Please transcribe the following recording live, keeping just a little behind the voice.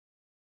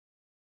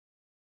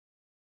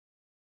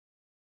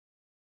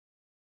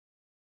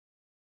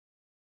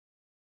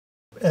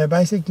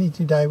basically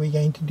today we're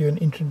going to do an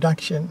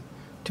introduction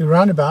to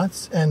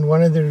roundabouts, and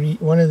one of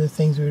the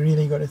things we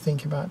really got to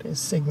think about is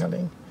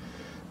signaling.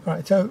 All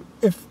right, so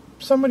if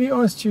somebody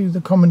asked you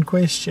the common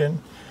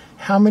question,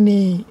 how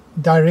many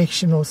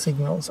directional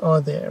signals are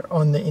there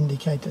on the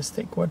indicator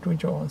stick, what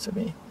would your answer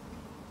be?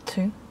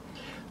 2.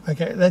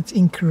 Okay, that's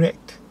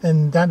incorrect,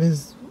 and that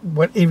is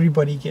what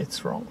everybody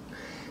gets wrong.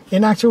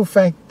 In actual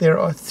fact, there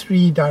are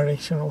 3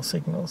 directional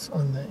signals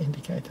on the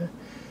indicator.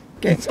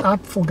 It's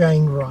up for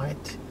going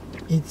right,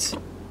 it's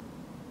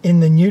in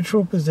the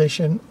neutral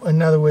position,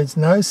 in other words,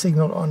 no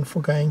signal on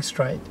for going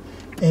straight,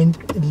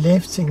 and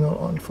left signal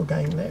on for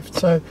going left.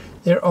 So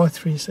there are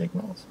 3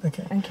 signals.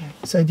 Okay.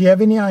 So do you have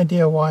any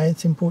idea why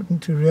it's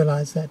important to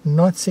realize that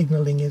not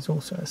signaling is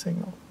also a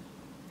signal?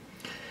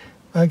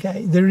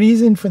 Okay, the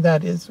reason for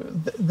that is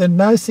the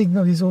no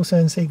signal is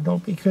also a signal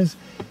because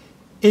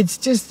it's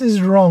just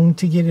as wrong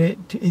to get it.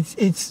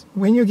 It's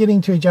when you're getting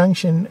to a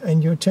junction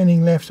and you're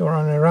turning left or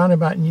on a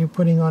roundabout and you're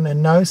putting on a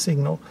no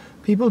signal,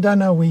 people don't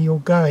know where you're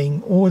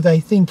going, or they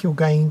think you're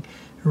going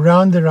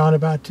round the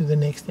roundabout to the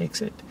next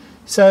exit.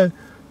 So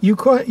you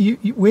can't,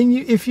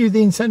 if you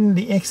then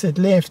suddenly exit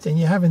left and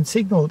you haven't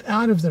signaled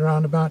out of the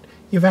roundabout,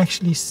 you've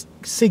actually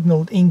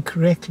signaled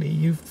incorrectly.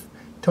 You've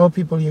told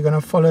people you're going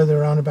to follow the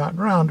roundabout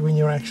round when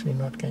you're actually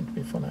not going to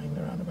be following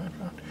the roundabout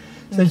round.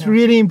 So it's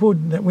really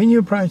important that when you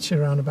approach the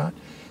roundabout,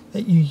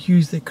 that you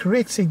use the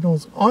correct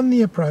signals on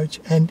the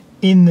approach and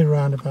in the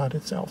roundabout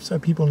itself, so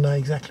people know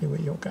exactly where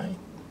you're going.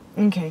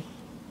 Okay.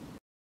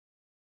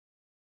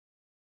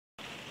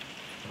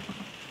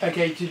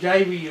 Okay,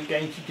 today we are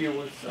going to deal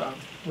with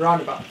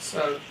roundabouts.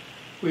 So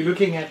we're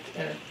looking at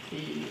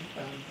the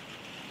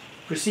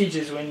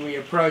procedures when we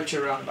approach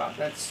a roundabout.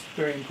 That's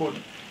very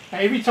important. Now,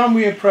 every time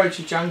we approach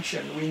a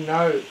junction, we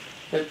know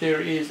that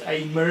there is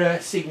a mirror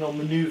signal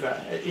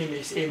maneuver, an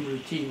MSM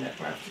routine that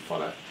we have to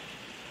follow.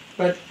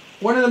 But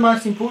one of the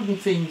most important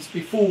things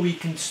before we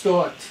can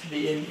start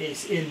the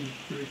MSM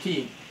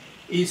routine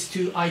is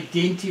to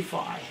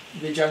identify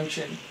the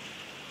junction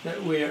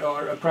that we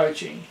are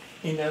approaching.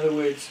 In other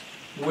words,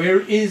 where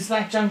is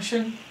that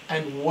junction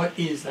and what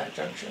is that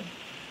junction?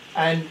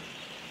 And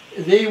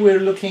there we're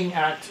looking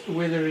at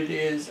whether it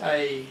is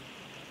a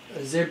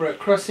zebra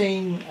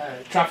crossing,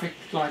 a traffic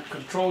light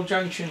control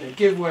junction, a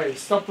giveaway, a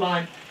stop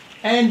line,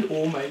 and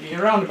or maybe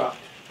a roundabout.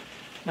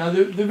 Now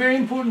the very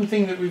important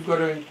thing that we've got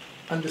to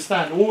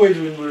understand always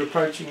when we're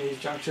approaching these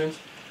junctions,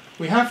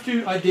 we have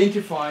to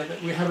identify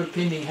that we have a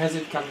pending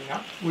hazard coming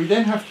up. We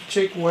then have to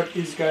check what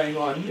is going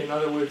on, in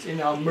other words, in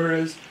our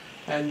mirrors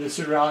and the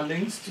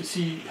surroundings, to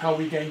see how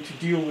we're going to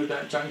deal with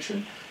that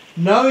junction.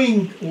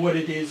 Knowing what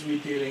it is we're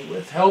dealing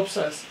with helps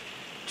us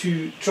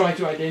to try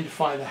to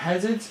identify the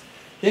hazards.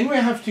 Then we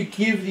have to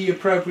give the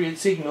appropriate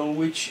signal,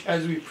 which,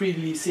 as we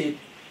previously said,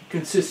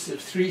 consists of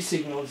 3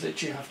 signals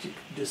that you have to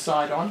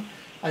decide on.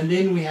 And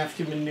then we have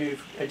to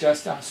maneuver,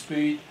 adjust our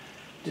speed,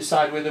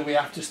 decide whether we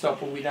have to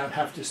stop or we don't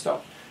have to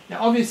stop. Now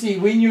obviously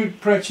when you're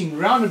approaching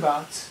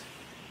roundabouts,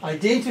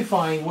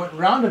 identifying what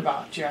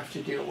roundabout you have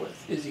to deal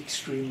with is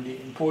extremely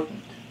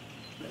important.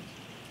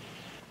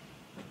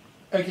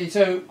 Okay,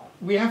 so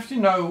we have to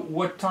know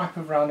what type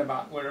of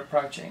roundabout we're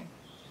approaching.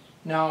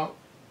 Now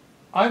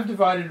I've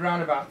divided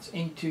roundabouts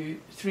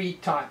into 3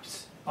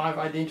 types. I've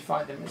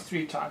identified them as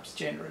 3 types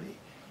generally.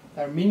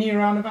 They're mini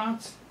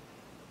roundabouts,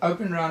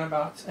 open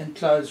roundabouts, and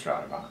closed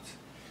roundabouts.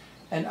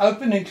 And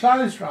open and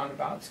closed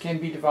roundabouts can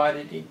be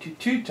divided into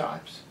 2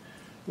 types,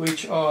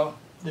 which are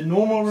the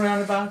normal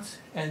roundabouts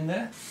and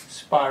the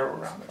spiral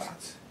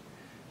roundabouts.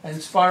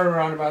 And spiral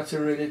roundabouts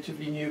are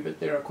relatively new, but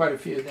there are quite a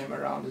few of them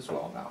around as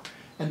well now.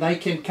 And they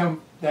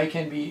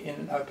can be in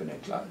an open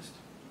and closed.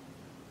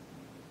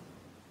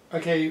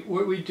 Okay,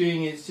 what we're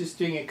doing is just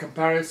doing a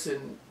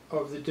comparison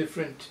of the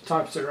different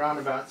types of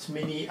roundabouts,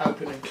 mini,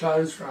 open and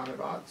closed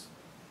roundabouts.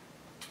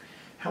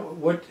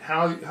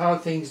 How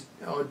things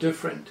are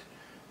different,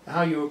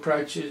 how you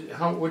approach it,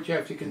 what you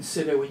have to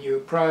consider when you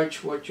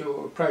approach, what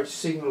your approach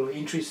signal,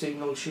 entry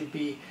signal should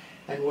be,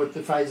 and what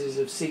the phases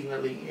of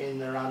signaling in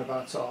the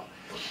roundabouts are.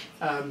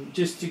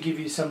 Just to give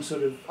you some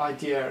sort of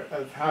idea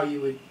of how you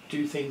would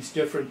do things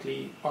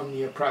differently on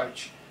the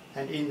approach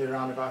and in the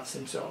roundabouts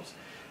themselves.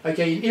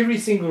 Okay, in every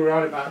single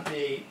roundabout,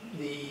 the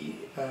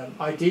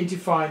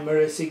identify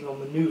mirror signal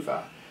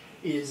maneuver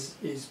is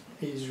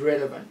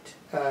relevant.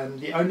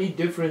 The only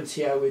difference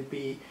here would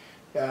be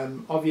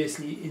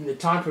obviously in the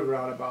type of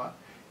roundabout,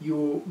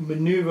 your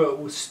maneuver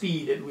or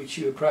speed at which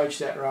you approach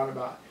that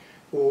roundabout,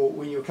 or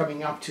when you're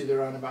coming up to the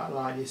roundabout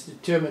line, is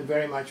determined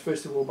very much,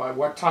 first of all, by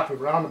what type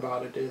of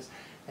roundabout it is,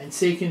 and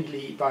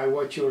secondly by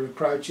what you're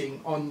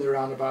approaching on the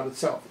roundabout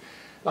itself.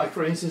 Like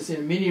for instance, in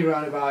a mini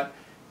roundabout,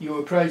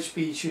 your approach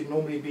speed should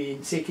normally be in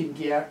 2nd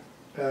gear,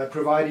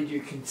 provided you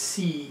can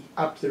see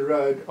up the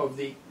road of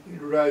the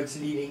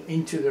roads leading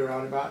into the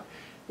roundabout.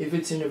 If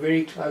it's in a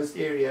very closed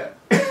area,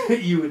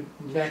 you would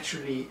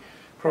naturally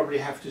probably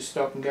have to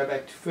stop and go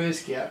back to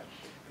 1st gear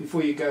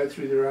before you go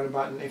through the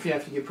roundabout, and if you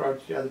have to give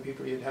priority to other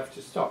people, you'd have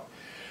to stop.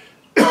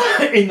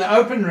 In the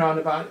open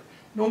roundabout,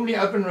 Normally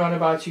open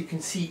roundabouts you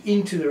can see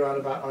into the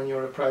roundabout on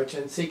your approach,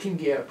 and second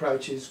gear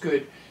approach is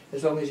good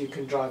as long as you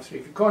can drive through.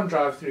 If you can't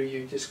drive through,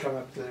 you just come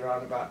up to the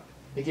roundabout,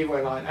 the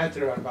giveaway line at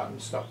the roundabout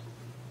and stop.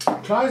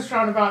 Closed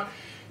roundabout,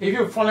 if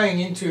you're following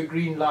into a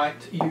green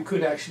light, you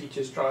could actually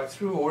just drive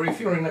through, or if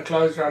you're in a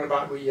closed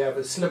roundabout where you have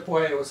a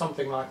slipway or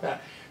something like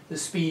that, the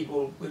speed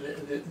will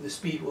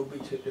be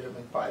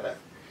determined by that.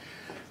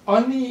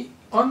 On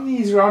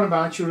these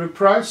roundabouts, your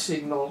approach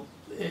signal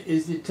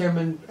is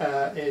determined,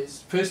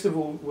 first of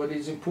all, what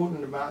is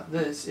important about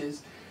this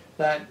is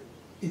that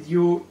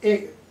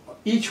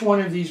each one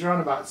of these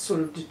roundabouts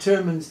sort of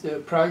determines the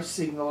approach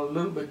signal a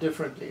little bit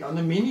differently. On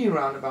the mini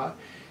roundabout,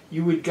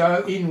 you would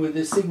go in with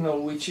a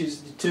signal which is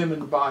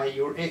determined by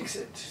your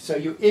exit. So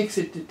your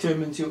exit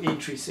determines your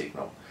entry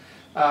signal.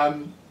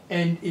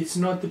 And it's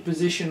not the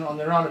position on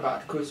the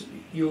roundabout, because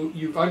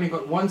you've only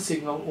got one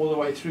signal all the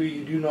way through.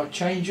 You do not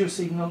change your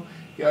signal.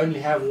 You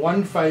only have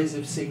one phase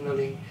of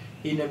signaling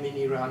in a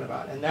mini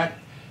roundabout, and that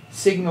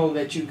signal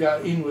that you go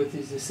in with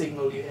is the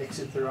signal you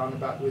exit the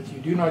roundabout with. You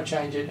do not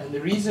change it, and the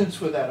reasons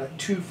for that are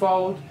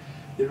twofold.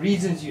 The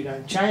reasons you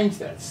don't change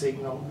that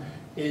signal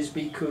is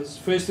because,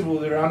 first of all,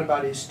 the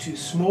roundabout is too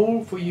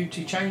small for you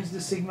to change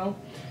the signal,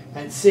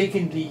 and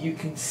secondly, you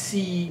can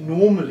see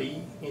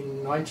normally,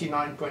 in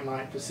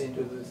 99.9%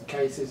 of the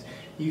cases,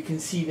 you can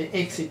see the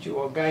exit you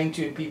are going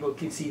to, and people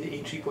can see the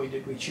entry point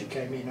at which you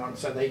came in on,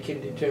 so they can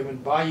determine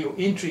by your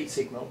entry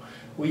signal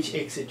which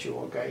exit you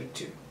are going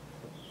to.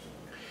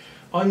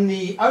 On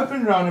the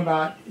open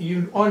roundabout,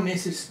 you aren't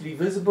necessarily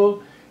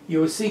visible.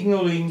 Your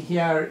signaling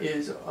here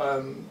is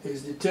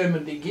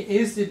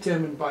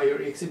determined by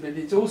your exit, but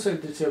it's also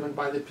determined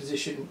by the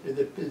position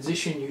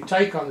you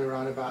take on the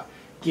roundabout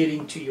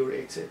getting to your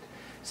exit.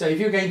 So if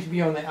you're going to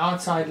be on the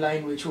outside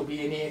lane, which will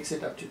be any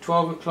exit up to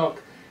 12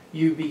 o'clock,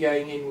 you'll be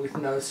going in with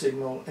no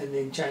signal and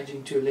then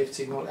changing to a left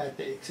signal at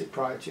the exit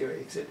prior to your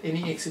exit.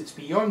 Any exits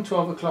beyond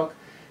 12 o'clock,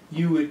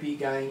 you would be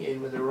going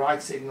in with a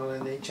right signal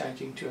and then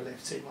changing to a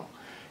left signal.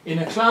 In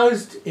a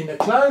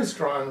closed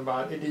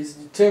roundabout, it is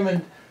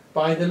determined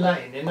by the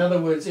lane. In other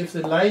words, if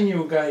the lane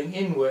you're going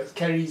in with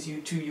carries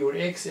you to your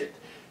exit,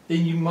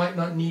 then you might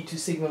not need to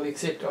signal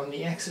except on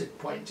the exit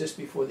point, just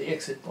before the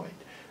exit point.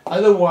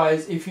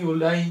 Otherwise, if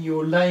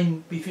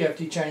if you have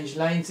to change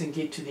lanes and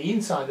get to the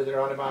inside of the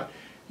roundabout,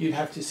 you'd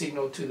have to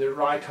signal to the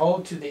right,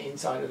 hold to the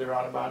inside of the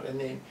roundabout, and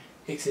then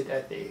exit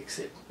at the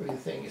exit of the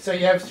thing. So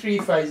you have three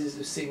phases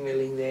of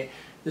signaling there.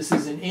 This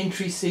is an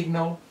entry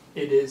signal,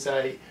 it is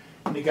a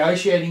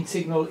negotiating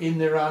signal in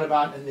the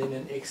roundabout, and then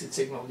an exit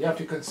signal. You have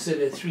to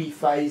consider three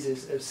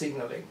phases of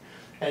signaling,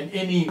 and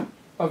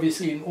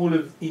obviously in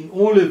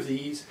all of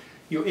these,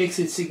 your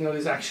exit signal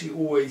is actually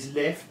always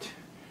left,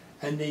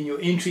 and then your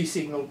entry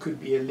signal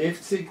could be a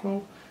left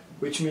signal,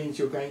 which means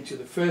you're going to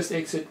the first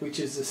exit, which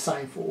is the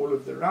same for all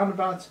of the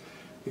roundabouts.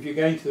 If you're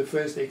going to the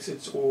first exit,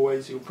 it's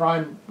always your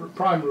prime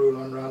rule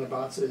on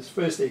roundabouts is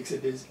first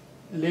exit is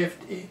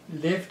left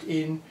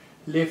in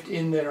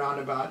the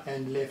roundabout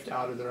and left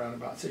out of the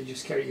roundabout. So you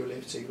just carry your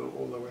left signal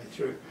all the way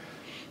through.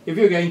 If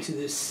you're going to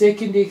the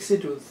second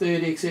exit or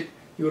third exit,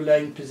 your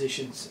lane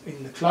positions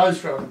in the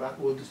closed roundabout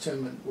will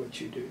determine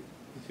what you do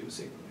with your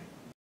signaling.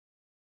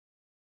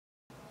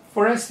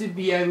 For us to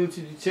be able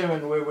to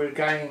determine where we're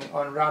going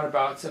on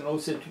roundabouts and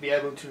also to be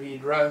able to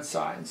read road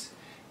signs,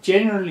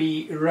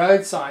 generally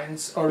road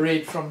signs are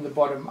read from the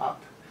bottom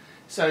up.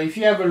 So if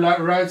you have a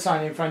road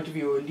sign in front of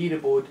you or a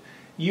leaderboard,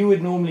 you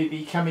would normally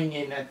be coming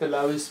in at the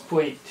lowest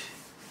point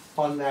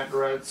on that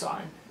road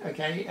sign.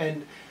 Okay,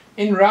 and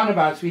in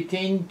roundabouts we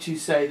tend to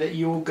say that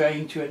you're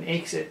going to an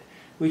exit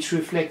which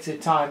reflects a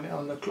time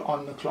on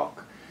the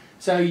clock.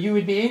 So you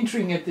would be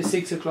entering at the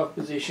 6 o'clock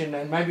position,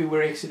 and maybe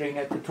we're exiting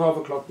at the 12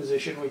 o'clock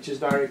position, which is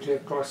directly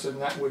across,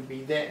 and that would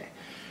be there.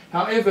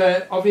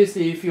 However,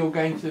 obviously if you're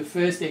going to the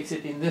first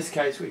exit in this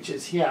case, which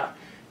is here,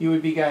 you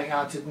would be going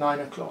out at 9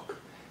 o'clock.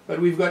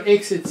 But we've got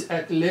exits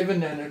at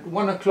 11 and at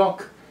 1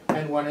 o'clock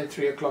and one at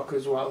 3 o'clock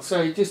as well.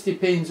 So it just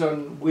depends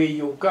on where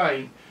you're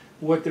going,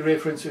 what the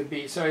reference would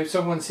be. So if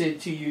someone said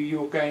to you,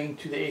 you're going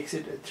to the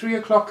exit at 3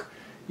 o'clock,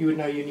 you would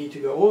know you need to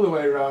go all the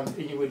way around,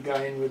 and you would go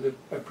in with the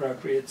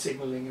appropriate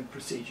signaling and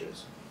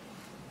procedures.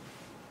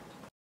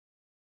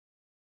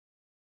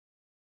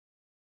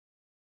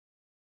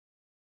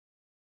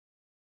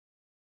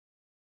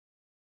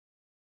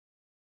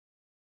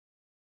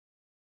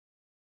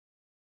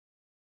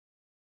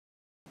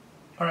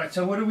 Alright,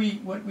 so what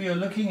we are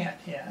looking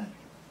at here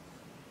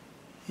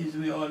is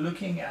we are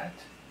looking at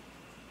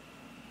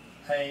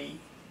a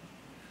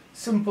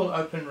simple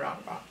open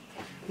roundabout.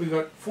 We've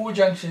got 4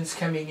 junctions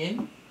coming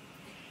in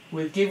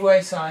with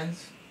giveaway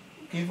signs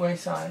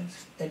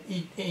at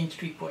each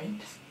entry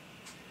point.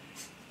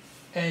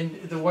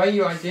 And the way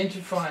you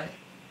identify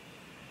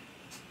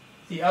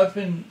the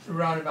open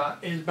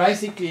roundabout is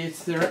basically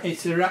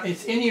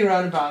it's any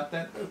roundabout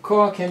that a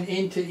car can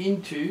enter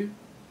into,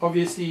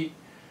 obviously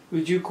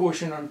with due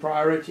caution on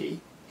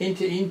priority,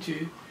 enter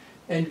into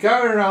and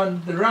go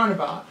around the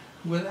roundabout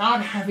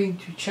without having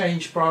to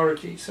change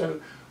priority.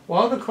 So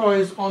while the car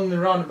is on the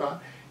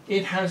roundabout,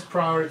 it has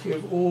priority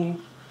of all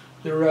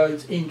the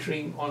roads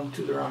entering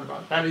onto the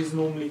roundabout. That is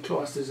normally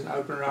classed as an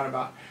open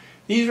roundabout.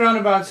 These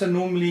roundabouts are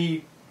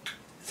normally,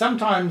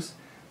 sometimes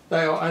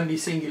they are only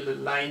singular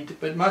laned,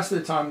 but most of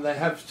the time they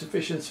have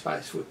sufficient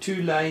space for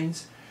 2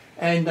 lanes,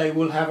 and they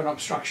will have an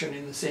obstruction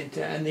in the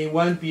center, and there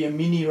won't be a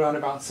mini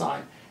roundabout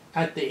sign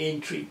at the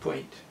entry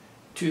point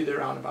to the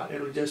roundabout.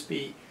 It will just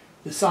be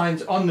the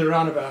signs on the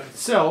roundabout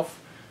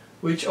itself,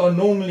 which are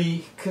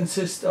normally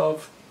consist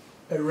of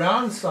a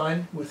round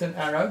sign with an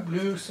arrow,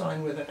 blue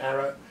sign with an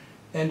arrow,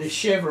 and a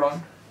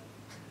chevron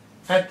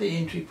at the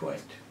entry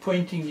point,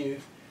 pointing you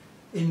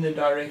in the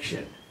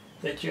direction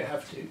that you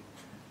have to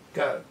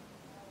go.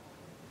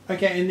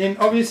 Okay, and then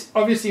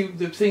obviously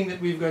the thing that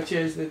we've got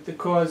here is that the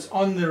cars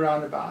on the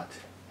roundabout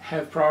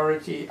have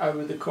priority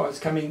over the cars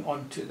coming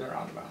onto the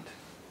roundabout.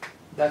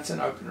 That's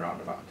an open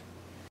roundabout.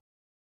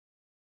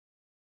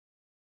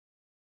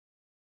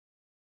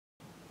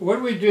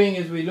 What we're doing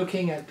is we're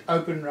looking at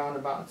open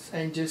roundabouts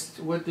and just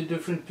what the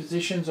different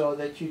positions are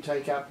that you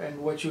take up and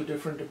what your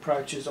different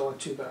approaches are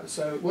to those.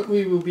 So what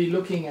we will be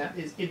looking at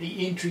is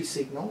the entry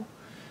signal.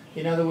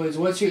 In other words,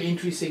 what's your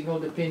entry signal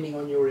depending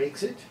on your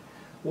exit?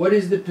 What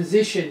is the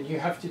position you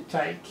have to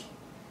take?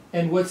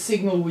 And what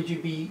signal would you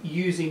be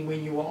using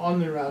when you are on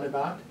the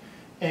roundabout?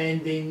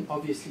 And then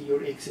obviously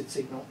your exit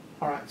signal.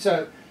 Alright,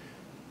 so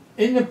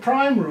in the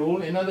prime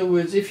rule, in other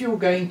words, if you're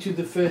going to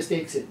the first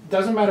exit,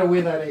 doesn't matter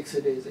where that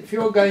exit is, if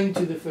you're going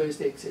to the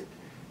first exit,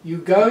 you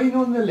go in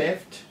on the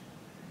left,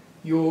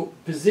 your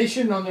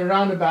position on the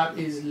roundabout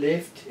is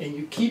left, and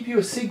you keep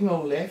your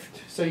signal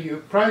left, so your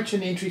approach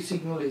and entry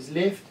signal is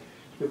left,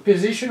 your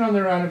position on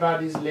the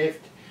roundabout is left,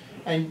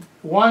 and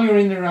while you're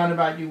in the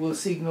roundabout you will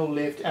signal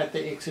left at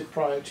the exit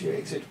prior to your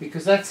exit,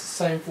 because that's the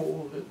same for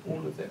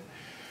all of them.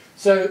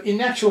 So in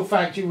actual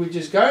fact you would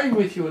just go in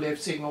with your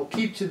left signal,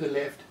 keep to the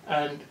left,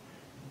 and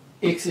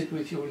exit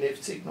with your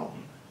left signal,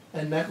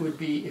 and that would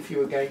be if you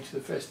were going to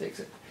the first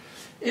exit.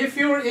 If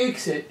your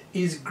exit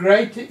is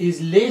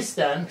less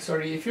than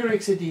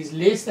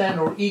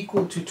or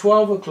equal to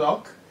 12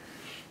 o'clock,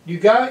 you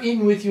go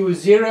in with your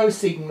 0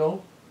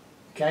 signal,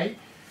 okay,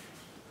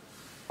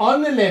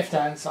 on the left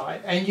hand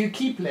side, and you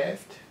keep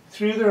left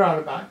through the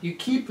roundabout, you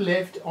keep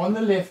left on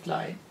the left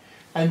lane,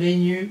 and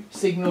then you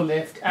signal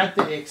left at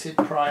the exit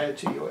prior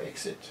to your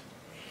exit.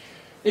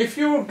 If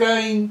you're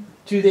going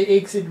to the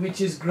exit which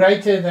is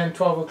greater than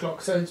 12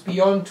 o'clock, so it's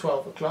beyond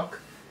 12 o'clock,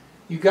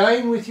 you go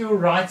in with your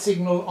right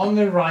signal on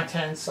the right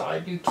hand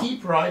side, you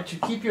keep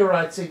your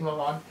right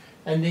signal on,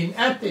 and then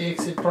at the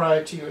exit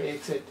prior to your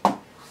exit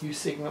you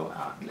signal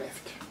out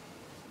left.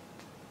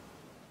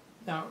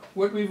 Now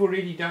what we've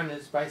already done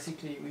is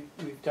basically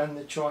we've done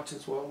the chart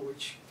as well,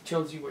 which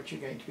tells you what you're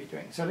going to be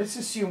doing. So let's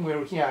assume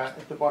we're here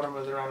at the bottom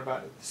of the roundabout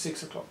at the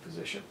 6 o'clock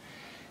position,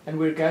 and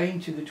we're going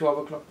to the 12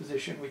 o'clock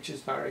position, which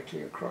is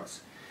directly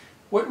across.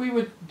 What we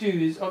would do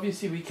is,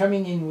 obviously we're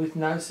coming in with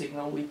no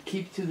signal, we'd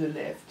keep to the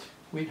left,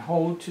 we'd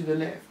hold to the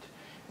left,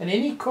 and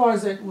any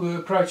cars that we're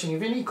approaching,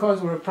 if any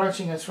cars were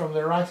approaching us from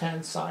the right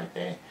hand side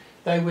there,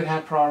 they would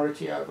have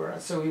priority over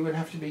us. So we would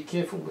have to be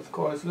careful with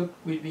cars. Look,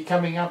 we'd be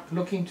coming up,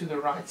 looking to the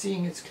right,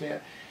 seeing it's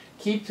clear,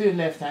 keep to the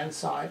left hand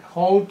side,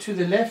 hold to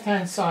the left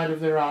hand side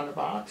of the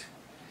roundabout,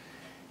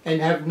 and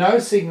have no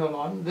signal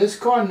on. This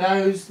car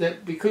knows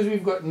that because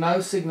we've got no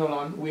signal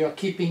on, we are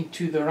keeping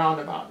to the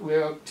roundabout. We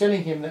are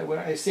telling him that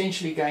we're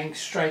essentially going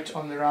straight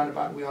on the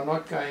roundabout. We are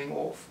not going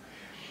off.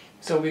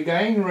 So we're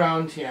going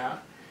around here.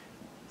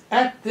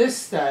 At this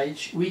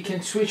stage, we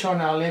can switch on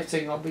our left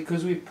signal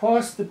because we've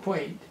passed the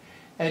point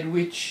at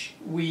which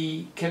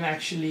we can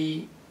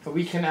actually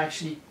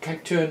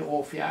turn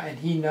off here, and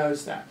he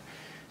knows that.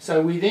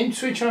 So we then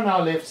switch on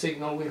our left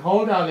signal, we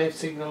hold our left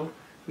signal,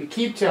 we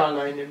keep to our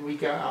lane, and we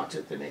go out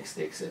at the next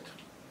exit.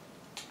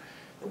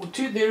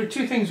 There are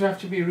two things we have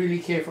to be really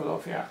careful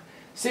of here.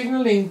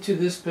 Signaling to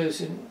this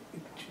person,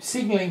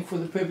 signaling for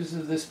the purposes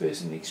of this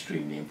person,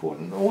 extremely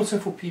important, also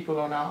for people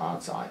on our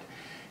outside.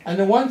 And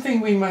the one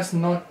thing we must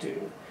not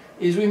do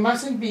is we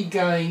mustn't be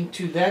going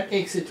to that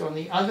exit on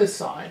the other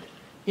side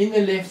in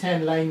the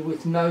left-hand lane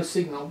with no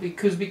signal,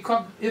 because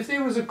if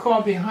there was a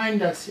car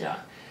behind us here,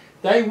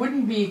 they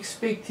wouldn't be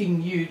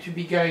expecting you to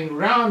be going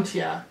round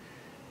here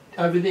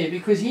over there,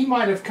 because he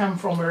might have come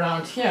from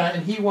around here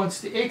and he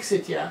wants to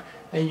exit here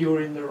and you're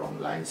in the wrong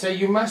lane. So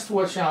you must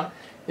watch out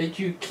that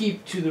you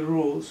keep to the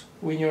rules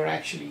when you're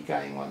actually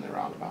going on the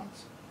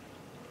roundabouts.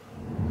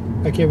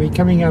 Okay, we're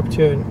coming up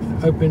to an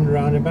open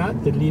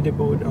roundabout, the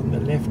leaderboard on the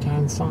left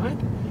hand side,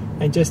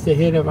 and just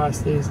ahead of us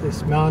there's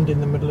this mound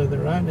in the middle of the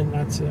road, and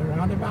that's a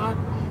roundabout.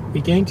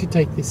 We're going to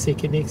take the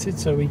second exit,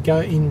 so we go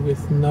in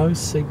with no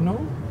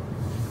signal,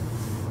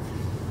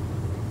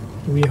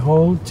 we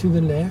hold to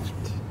the left,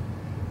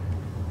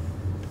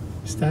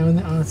 stay on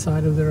the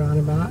outside of the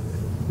roundabout,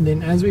 and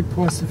then as we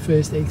pass the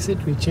first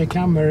exit we check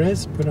our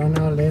mirrors, put on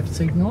our left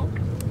signal,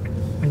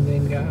 and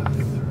then go out of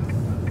the roundabout.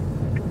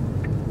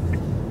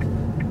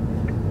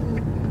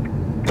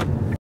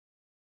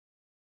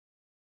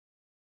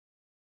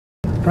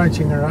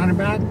 Approaching a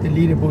roundabout, the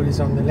leaderboard is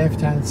on the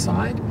left hand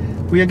side.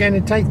 We are going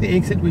to take the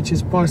exit which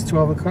is past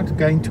 12 o'clock,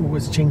 going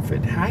towards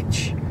Chingford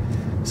Hatch.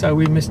 So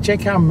we must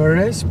check our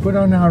mirrors, put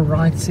on our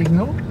right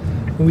signal.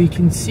 We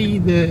can see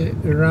the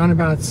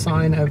roundabout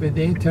sign over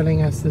there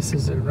telling us this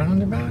is a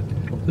roundabout.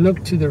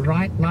 Look to the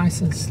right nice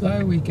and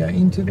slow. We go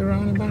into the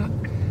roundabout.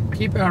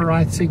 Keep our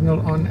right signal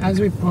on. As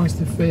we pass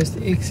the first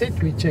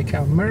exit, we check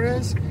our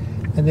mirrors,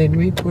 and then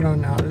we put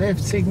on our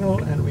left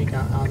signal and we go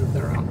out of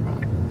the roundabout.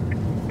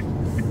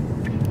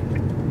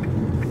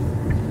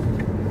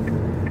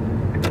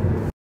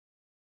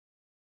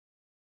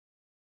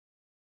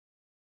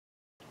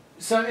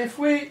 So if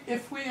we're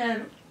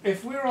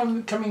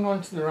coming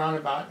onto the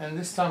roundabout, and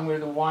this time we're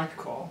the white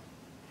car,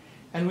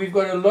 and we've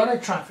got a lot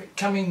of traffic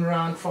coming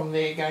around from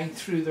there going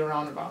through the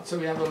roundabout. So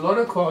we have a lot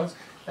of cars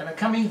that are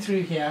coming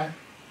through here,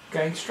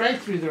 going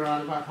straight through the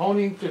roundabout,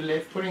 holding to the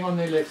left, putting on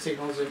their left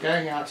signals and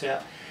going out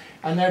here,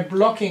 and they're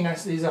blocking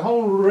us. There's a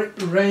whole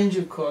range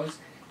of cars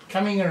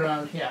coming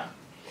around here.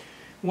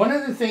 One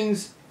of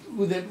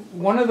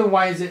the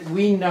ways that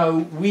we know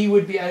we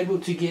would be able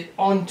to get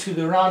onto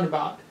the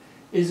roundabout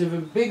is if a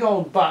big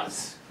old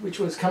bus, which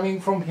was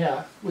coming from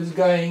here, was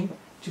going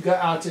to go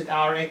out at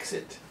our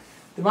exit.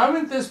 The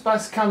moment this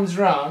bus comes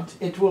round,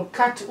 it will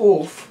cut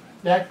off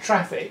that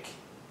traffic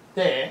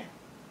there.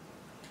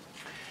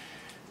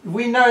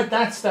 We know at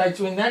that stage,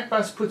 when that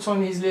bus puts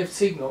on his left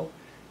signal,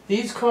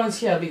 these cars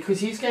here,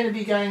 because he's going to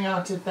be going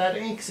out at that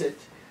exit,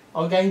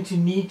 are going to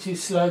need to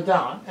slow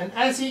down. And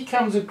as he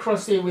comes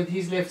across there with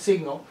his left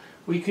signal,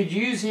 we could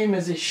use him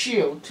as a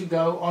shield to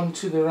go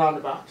onto the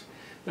roundabout.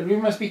 But we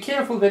must be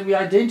careful that we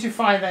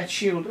identify that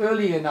shield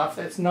early enough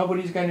that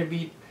nobody's going to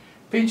be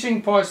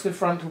pinching past the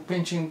front or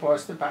pinching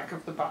past the back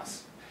of the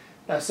bus.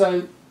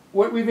 So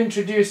what we've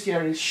introduced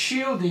here is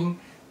shielding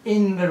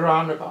in the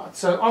roundabout.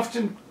 So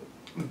often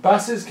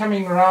buses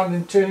coming around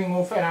and turning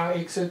off at our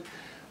exit,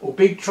 or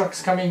big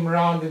trucks coming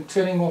around and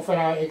turning off at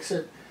our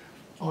exit,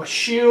 are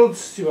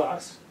shields to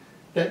us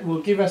that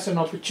will give us an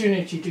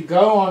opportunity to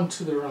go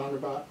onto the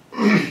roundabout.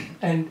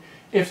 And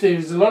if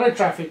there's a lot of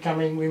traffic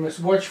coming, we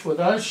must watch for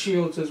those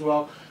shields as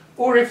well.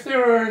 Or if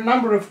there are a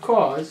number of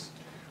cars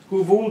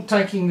who've all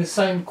taking the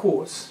same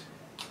course,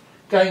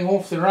 going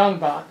off the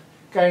roundabout,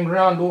 going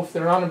round off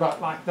the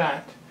roundabout like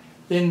that,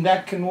 then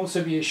that can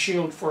also be a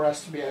shield for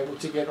us to be able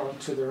to get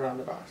onto the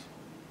roundabout.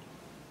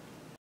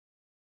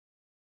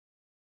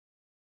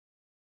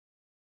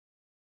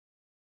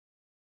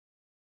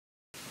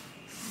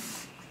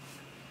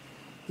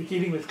 We're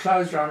dealing with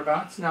closed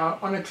roundabouts. Now,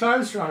 on a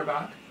closed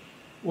roundabout,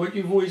 what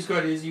you've always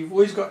got is you've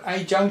always got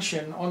a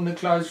junction on the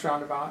closed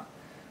roundabout,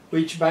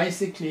 which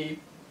basically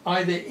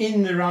either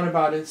in the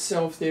roundabout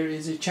itself there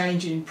is a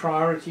change in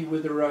priority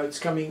with the roads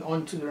coming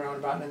onto the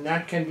roundabout, and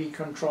that can be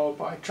controlled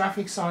by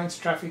traffic signs,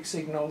 traffic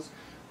signals,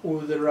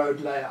 or the road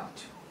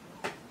layout.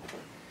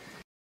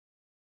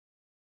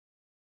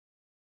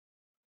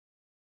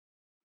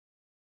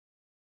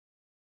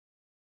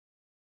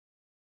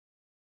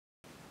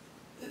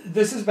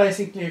 This is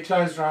basically a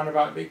closed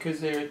roundabout because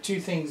there are two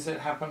things that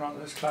happen on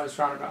this closed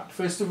roundabout.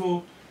 First of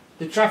all,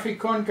 the traffic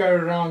can't go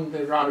around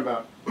the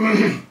roundabout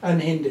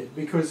unhindered,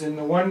 because in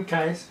the one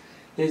case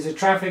there's a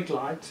traffic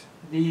light,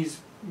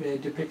 these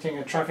depicting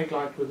a traffic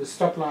light with a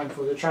stop line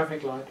for the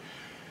traffic light,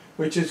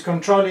 which is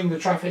controlling the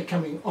traffic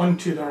coming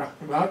onto the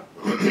roundabout,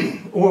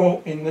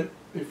 or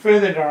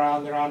further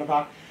around the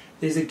roundabout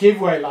there's a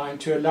giveaway line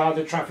to allow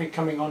the traffic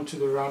coming onto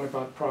the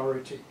roundabout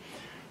priority.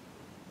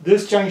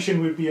 This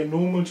junction would be a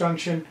normal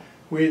junction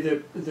where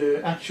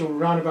the actual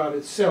roundabout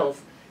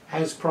itself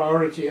has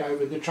priority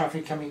over the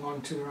traffic coming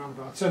onto the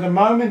roundabout. So the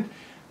moment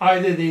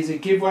either there's a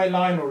giveaway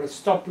line or a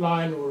stop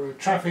line or a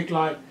traffic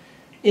light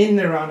in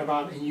the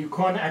roundabout and you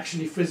can't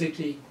actually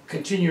physically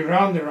continue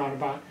around the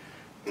roundabout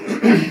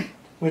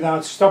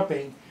without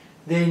stopping,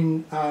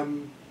 then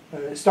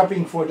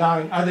stopping for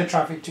allowing other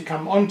traffic to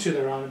come onto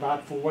the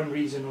roundabout for one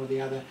reason or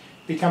the other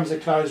becomes a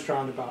closed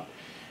roundabout.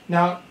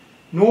 Now,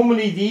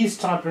 normally these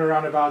type of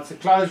roundabouts, the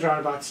closed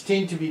roundabouts,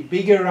 tend to be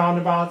bigger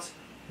roundabouts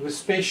with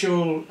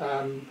special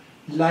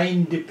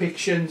lane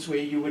depictions where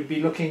you would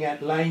be looking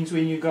at lanes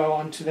when you go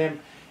onto them,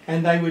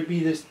 and they would be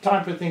this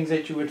type of things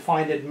that you would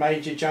find at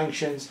major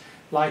junctions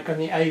like on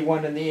the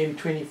A1 and the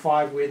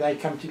M25 where they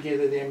come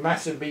together. They're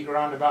massive big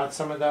roundabouts,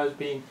 some of those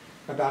being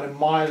about a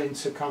mile in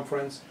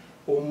circumference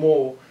or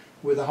more,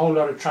 with a whole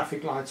lot of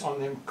traffic lights on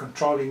them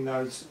controlling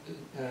those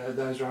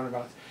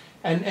roundabouts.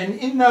 And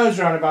in those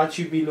roundabouts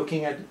you'd be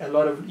looking at a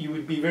lot of, you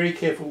would be very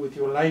careful with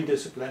your lane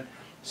discipline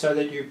so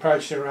that you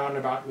approach the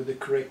roundabout with the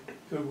correct,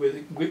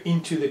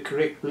 into the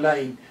correct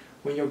lane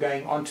when you're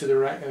going onto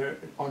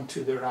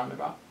the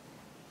roundabout.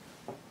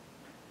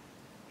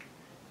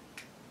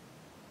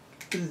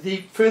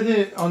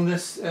 Further on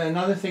this,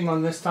 another thing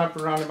on this type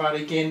of roundabout,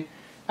 again,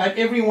 at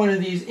every one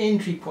of these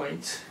entry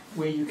points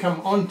where you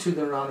come onto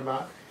the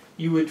roundabout,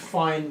 you would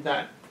find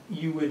that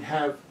you would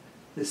have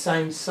the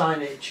same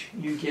signage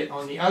you get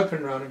on the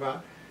open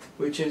roundabout,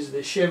 which is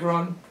the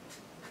chevron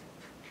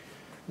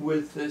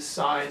with the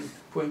sign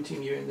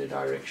pointing you in the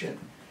direction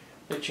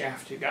that you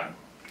have to go.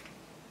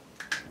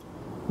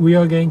 We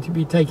are going to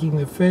be taking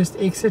the first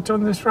exit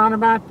on this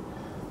roundabout.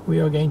 We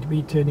are going to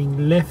be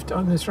turning left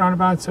on this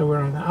roundabout, so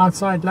we're on the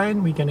outside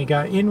lane. We're going to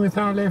go in with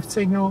our left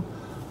signal,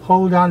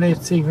 hold our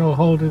left signal,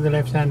 hold to the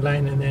left hand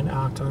lane, and then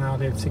out on our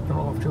left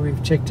signal after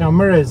we've checked our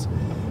mirrors,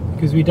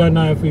 because we don't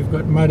know if we've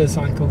got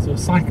motorcycles or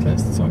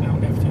cyclists on our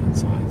left hand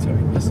side, so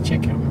we must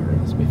check our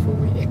mirrors before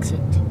we exit.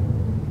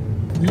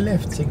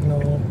 Left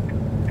signal,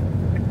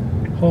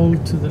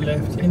 hold to the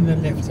left in the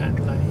left hand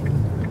lane.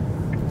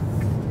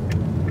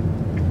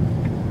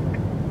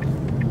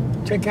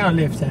 Check our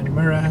left hand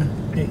mirror,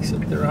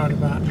 exit the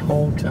roundabout,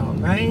 hold to our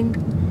lane.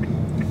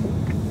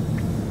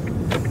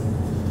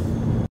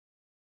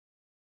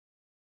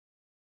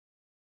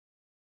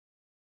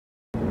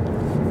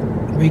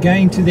 We're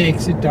going to the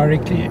exit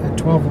directly at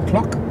 12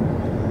 o'clock.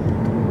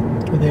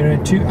 There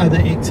are two other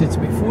exits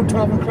before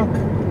 12 o'clock.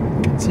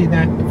 You can see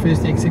that the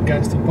first exit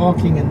goes to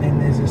parking, and then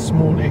there's a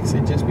small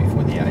exit just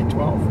before the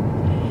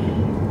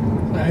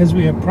A12. So as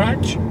we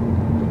approach,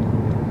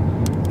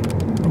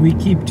 we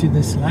keep to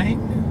this lane,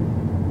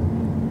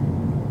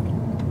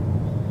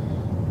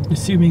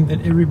 assuming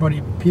that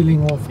everybody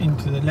peeling off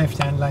into the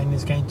left-hand lane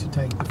is going to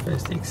take the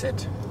first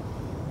exit.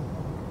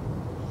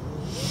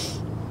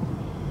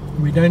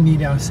 We don't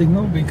need our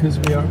signal because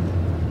we are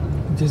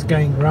just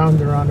going round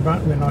the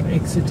roundabout. We're not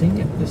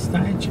exiting at this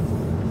stage.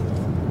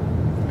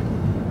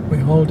 We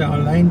hold our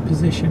lane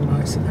position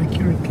nice and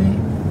accurately.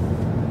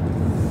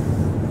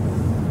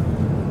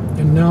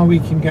 And now we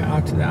can go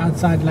out to the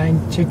outside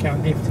lane, check our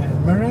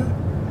left-hand mirror.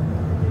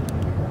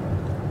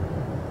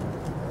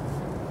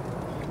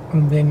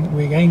 And then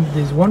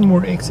there's one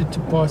more exit to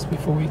pass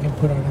before we can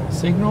put on our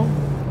signal.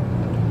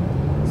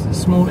 It's a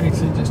small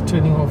exit just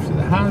turning off to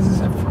the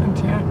houses up front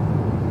here.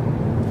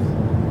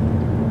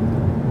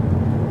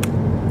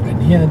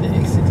 And here the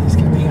exit is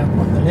coming up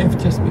on the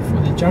left just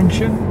before the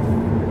junction.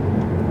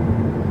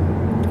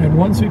 And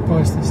once we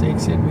pass this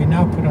exit, we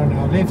now put on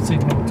our left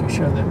signal to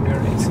show that we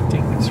are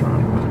exiting this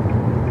roundabout.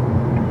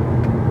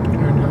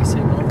 And our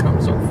signal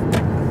comes off.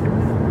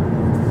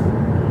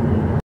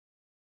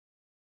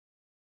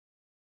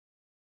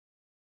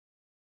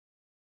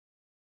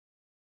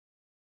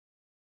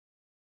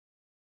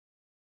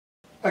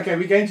 Okay,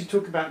 we're going to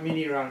talk about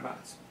mini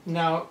roundabouts.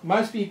 Now,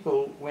 most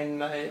people, when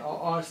they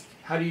are asked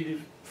how do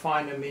you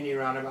define a mini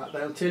roundabout,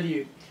 they'll tell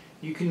you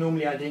you can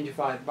normally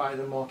identify it by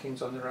the markings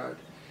on the road.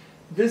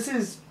 This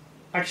is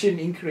actually an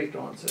incorrect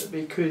answer,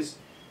 because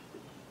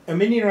a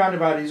mini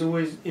roundabout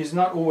is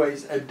not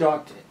always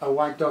a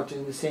white dot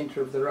in the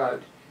center of the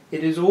road.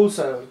 It is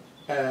also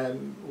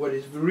what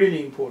is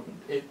really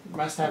important. It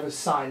must have a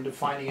sign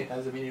defining it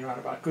as a mini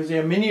roundabout, because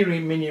there are many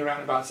mini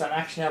roundabouts that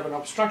actually have an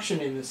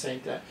obstruction in the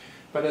center,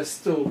 but have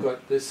still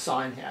got this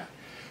sign here.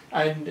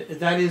 And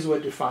that is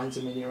what defines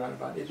a mini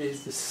roundabout. It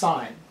is the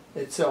sign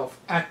itself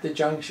at the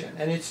junction.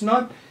 And it's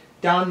not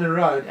down the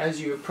road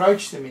as you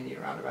approach the mini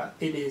roundabout.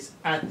 It is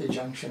at the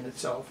junction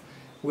itself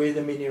where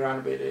the mini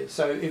roundabout is.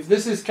 So if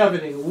this is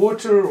covered in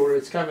water, or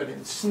it's covered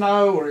in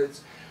snow, or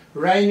it's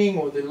raining,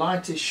 or the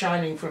light is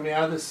shining from the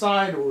other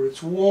side, or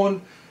it's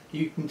worn,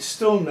 you can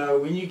still know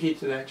when you get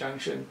to that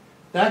junction,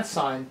 that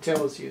sign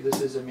tells you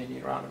this is a mini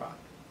roundabout.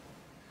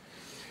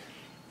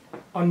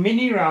 On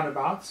mini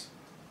roundabouts,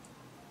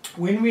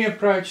 when we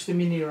approach the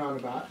mini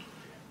roundabout,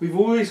 we've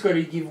always got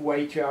to give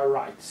way to our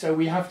right. So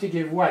we have to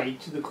give way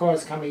to the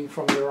cars coming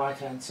from the right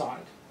hand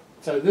side.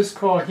 So this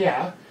car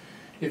here,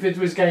 if it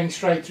was going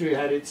straight through,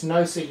 had its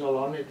no signal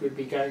on, it would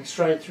be going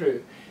straight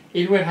through.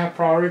 It would have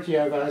priority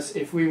over us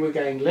if we were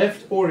going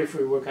left or if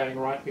we were going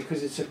right,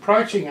 because it's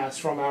approaching us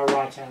from our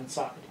right hand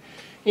side.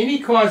 Any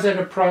cars that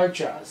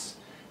approach us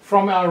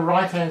from our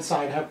right hand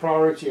side have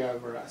priority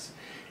over us.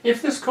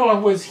 If this car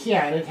was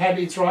here and it had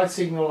its right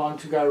signal on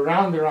to go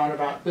round the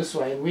roundabout this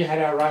way, and we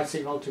had our right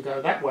signal to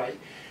go that way,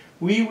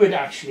 we would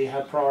actually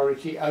have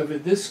priority over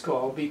this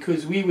car,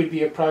 because we would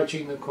be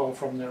approaching the car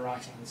from the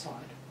right hand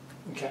side.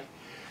 Okay,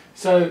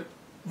 so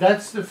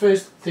that's the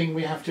first thing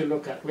we have to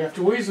look at. We have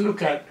to always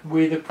look at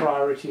where the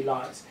priority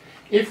lies.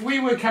 If we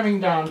were coming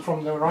down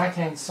from the right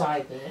hand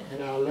side there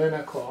in our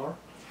learner car,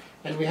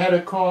 and we had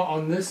a car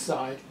on this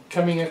side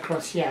coming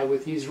across here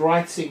with his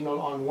right signal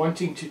on,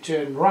 wanting to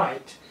turn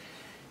right,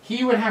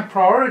 he would have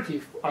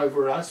priority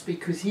over us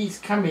because he's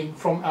coming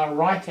from our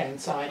right hand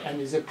side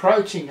and is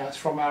approaching us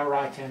from our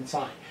right hand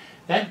side.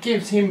 That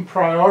gives him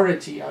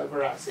priority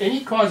over us.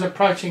 Any cars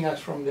approaching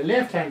us from the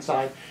left hand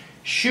side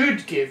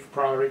should give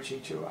priority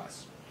to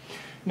us.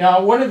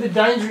 Now, one of the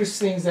dangerous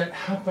things that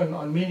happen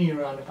on mini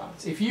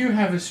roundabouts, if you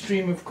have a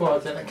stream of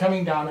cars that are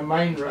coming down a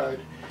main road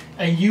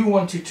and you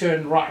want to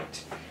turn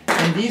right,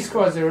 and these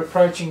cars are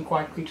approaching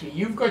quite quickly,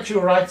 you've got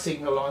your right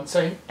signal on,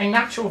 so in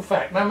actual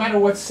fact, no matter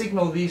what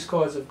signal these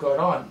cars have got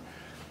on,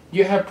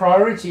 you have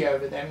priority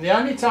over them. The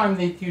only time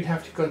that you'd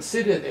have to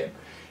consider them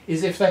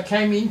is if they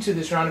came into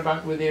this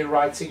roundabout with their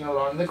right signal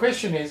on. The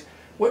question is,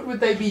 what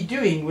would they be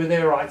doing with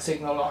their right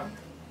signal on?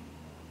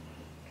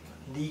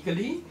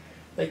 Legally,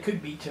 they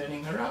could be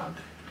turning around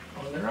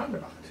on the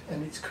roundabout,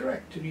 and it's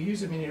correct to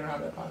use a mini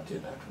roundabout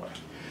in that way.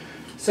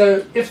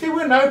 So if there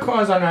were no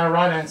cars on our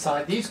right hand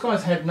side, these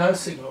cars had no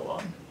signal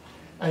on,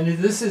 And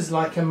this is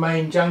like a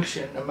main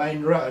junction, a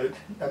main road.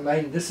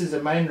 This is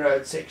a main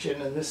road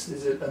section, and this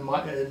is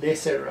a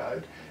lesser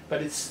road.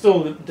 But it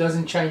still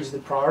doesn't change the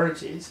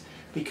priorities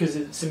because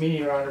it's a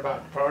mini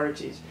roundabout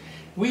priorities.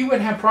 We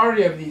would have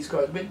priority over these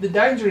guys, but the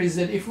danger is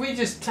that if we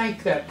just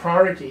take that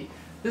priority,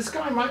 this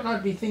guy might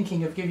not be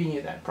thinking of giving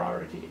you that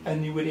priority,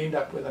 and you would end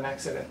up with an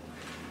accident.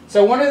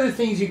 So one of the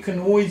things you can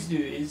always do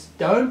is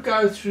don't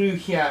go through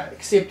here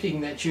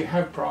accepting that you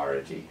have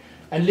priority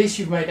unless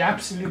you've made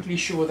absolutely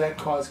sure that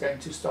car is going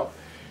to stop.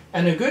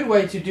 And a good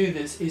way to do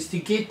this is to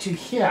get to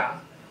here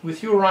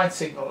with your right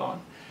signal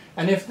on.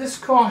 And if this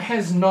car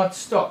has not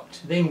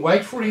stopped, then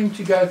wait for him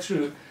to go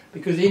through,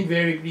 because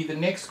invariably the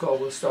next car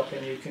will stop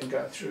and you can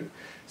go through.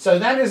 So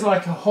that is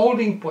like a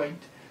holding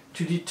point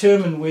to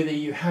determine whether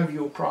you have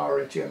your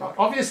priority or not.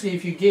 Obviously,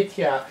 if you get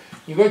here,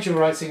 you've got your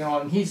right signal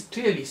on, he's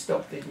clearly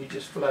stopped, then you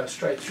just flow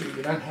straight through.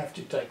 You don't have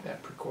to take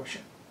that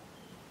precaution.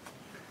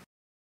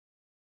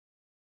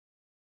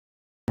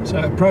 So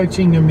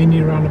approaching a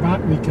mini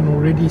roundabout, we can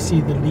already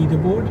see the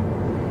leaderboard.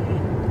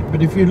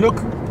 But if you look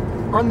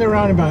on the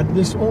roundabout,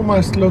 this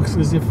almost looks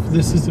as if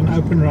this is an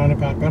open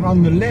roundabout. But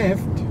on the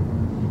left,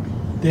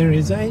 there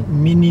is a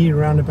mini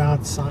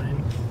roundabout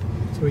sign.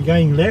 So we're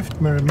going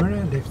left, mirror,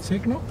 mirror, left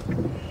signal,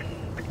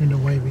 and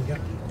away we go.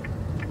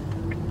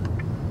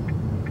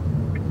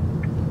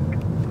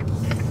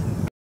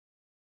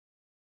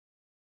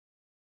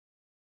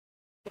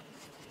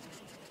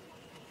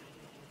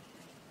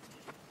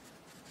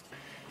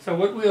 So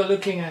what we are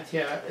looking at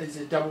here is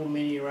a double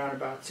mini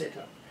roundabout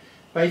setup.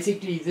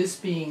 Basically this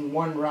being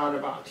one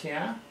roundabout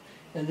here,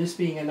 and this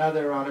being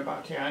another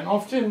roundabout here. And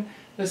often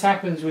this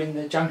happens when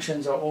the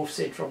junctions are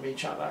offset from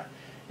each other,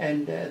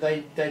 and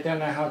they don't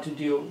know how to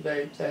deal.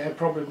 They have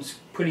problems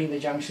putting the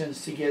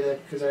junctions together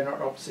because they're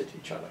not opposite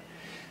each other.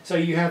 So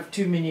you have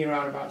two mini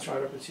roundabouts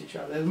right opposite each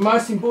other. The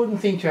most important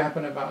thing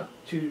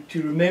to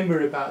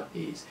remember about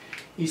these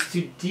is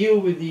to deal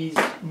with these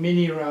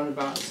mini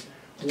roundabouts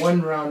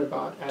one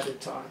roundabout at a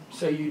time.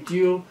 So you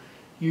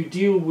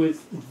deal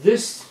with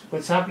this,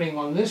 what's happening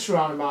on this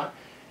roundabout,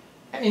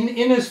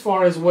 in as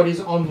far as what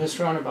is on this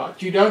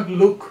roundabout. You don't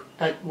look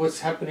at what's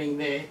happening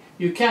there.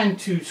 You can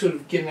to sort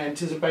of get an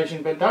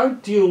anticipation, but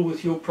don't deal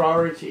with your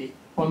priority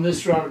on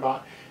this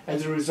roundabout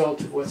as a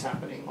result of what's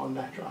happening on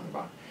that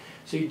roundabout.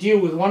 So you deal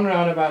with one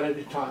roundabout at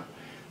a time.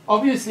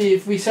 Obviously,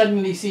 if we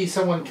suddenly see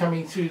someone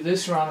coming through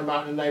this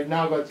roundabout and they've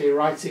now got their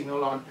right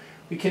signal on,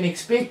 we can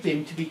expect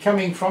them to be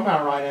coming from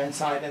our right hand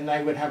side, and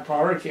they would have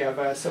priority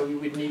over us, so we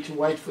would need to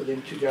wait for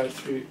them to go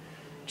through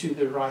to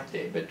the right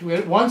there. But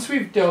once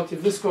we've dealt,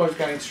 if this car is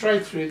going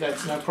straight through,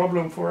 that's no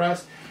problem for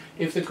us.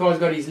 If the car's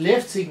got his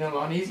left signal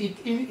on, he's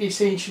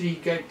essentially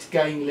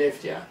going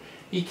left here.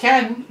 He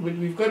can, but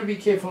we've got to be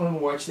careful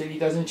and watch that he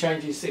doesn't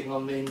change his signal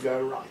and then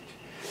go right.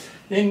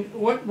 Then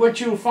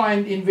what you'll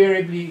find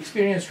invariably,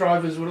 experienced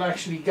drivers will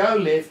actually go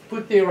left,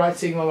 put their right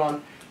signal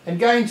on, and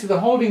go into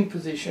the holding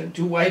position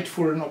to wait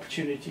for an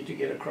opportunity to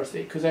get across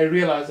there, because they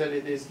realize that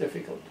it is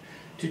difficult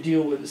to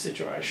deal with a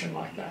situation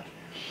like that.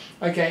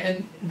 Okay,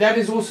 and that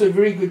is also a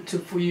very good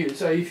tip for you.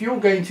 So if you're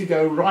going to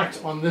go right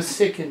on this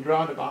second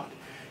roundabout,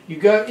 you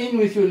go in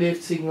with your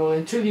left signal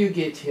until you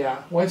get here.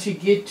 Once you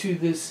get to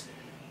this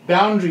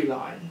boundary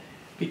line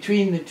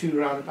between the two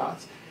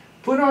roundabouts,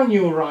 put on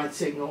your right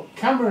signal,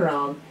 come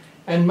around,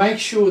 and make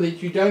sure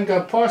that you don't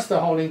go past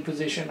the holding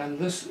position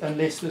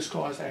unless this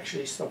car has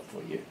actually stopped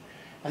for you.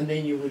 And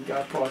then you would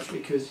go past,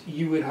 because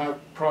you would have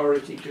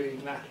priority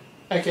doing that.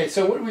 Okay,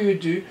 so what we would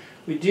do,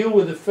 we deal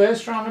with the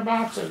first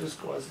roundabout, so this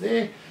car's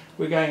there,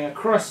 we're going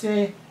across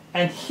there,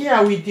 and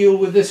here we deal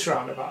with this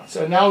roundabout.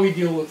 So now we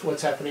deal with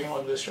what's happening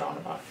on this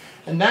roundabout.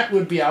 And that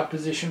would be our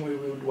position where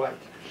we would wait.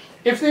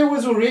 If there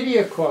was already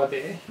a car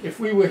there, if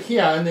we were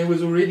here and there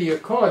was already a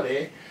car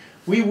there,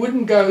 we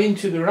wouldn't go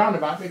into the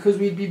roundabout because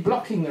we'd be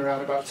blocking the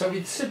roundabout. So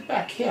we'd sit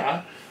back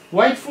here,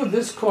 wait for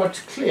this car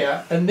to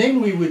clear, and then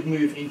we would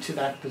move into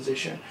that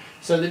position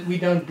so that we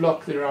don't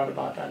block the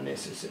roundabout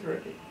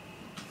unnecessarily.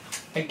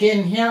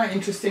 Again here,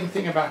 interesting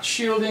thing about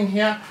shielding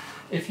here,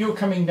 if you're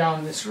coming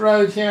down this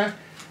road here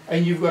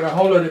and you've got a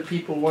whole lot of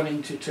people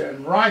wanting to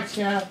turn right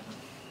here,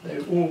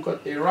 they've all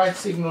got their right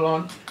signal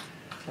on,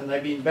 and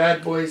they've been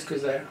bad boys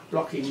because they're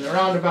blocking the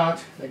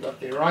roundabout, they've got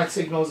their right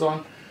signals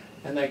on,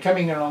 and they're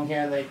coming along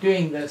here and they're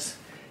doing this.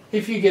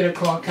 If you get a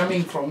car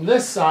coming from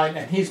this side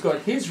and he's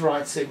got his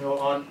right signal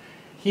on,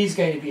 he's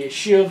going to be a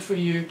shield for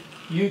you.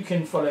 You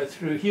can follow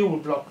through. He will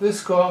block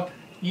this car.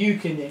 You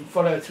can then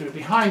follow through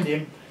behind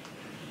him.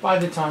 By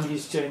the time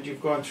he's turned,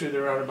 you've gone through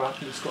the roundabout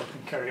and this car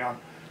can carry on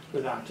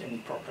without any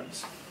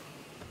problems.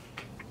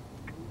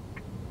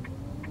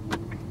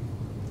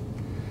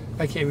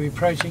 Okay, we're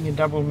approaching a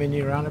double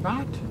mini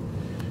roundabout.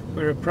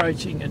 We're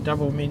approaching a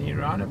double mini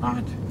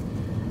roundabout.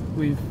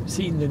 We've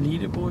seen the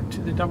leaderboard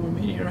to the double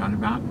mini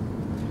roundabout.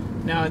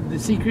 Now the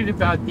secret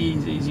about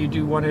these is you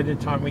do one at a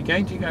time. We're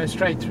going to go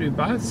straight through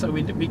both, so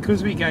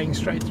because we're going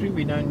straight through,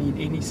 we don't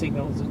need any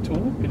signals at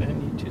all. We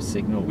don't need to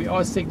signal. We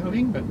are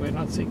signaling, but we're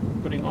not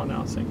putting on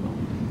our signal.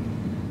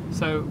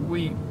 So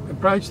we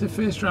approach the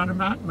first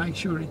roundabout, make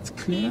sure it's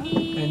clear,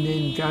 and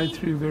then go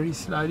through very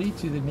slowly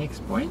to the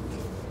next point.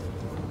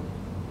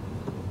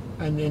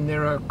 And then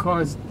there are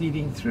cars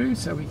leading through,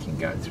 so we can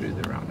go through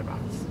the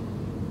roundabouts.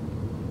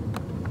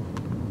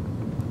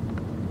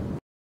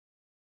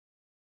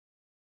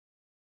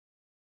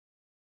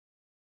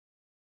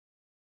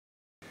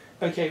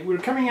 Okay, we're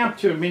coming up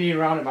to a mini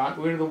roundabout.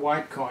 We're the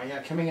white car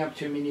here, coming up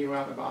to a mini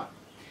roundabout.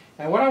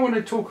 And what I want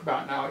to talk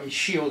about now is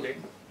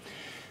shielding.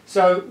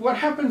 So what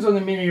happens on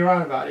the mini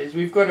roundabout is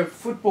we've got a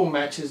football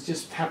match has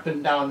just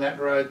happened down that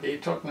road there.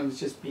 Tottenham's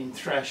just been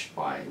thrashed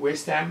by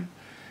West Ham.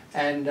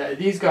 And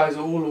these guys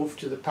are all off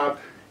to the pub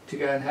to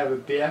go and have a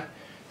beer.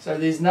 So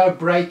there's no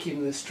break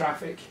in this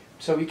traffic.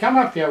 So we come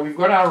up here, we've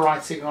got our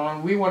right signal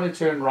on, we want to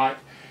turn right.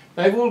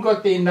 They've all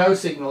got their no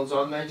signals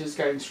on, they're just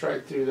going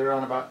straight through the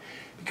roundabout.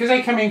 Because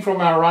they're coming from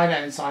our right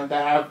hand side, they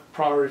have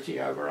priority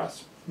over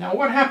us. Now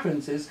what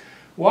happens is,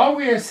 while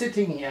we are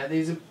sitting here,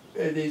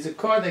 there's a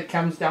car that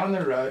comes down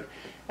the road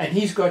and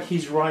he's got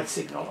his right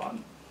signal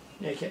on.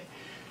 Okay.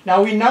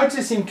 Now we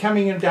notice him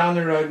coming down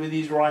the road with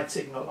his right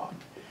signal on.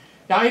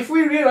 Now if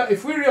we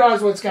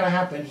realize what's going to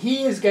happen,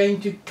 he is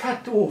going to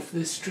cut off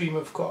this stream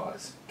of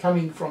cars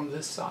coming from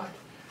this side.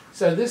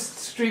 So this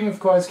stream of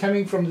cars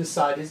coming from this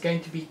side is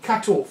going to be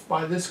cut off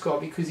by this car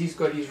because he's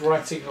got his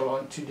right signal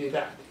on to do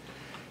that.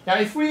 Now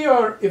if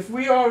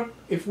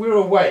we're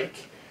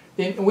awake,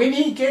 then when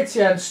he gets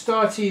here and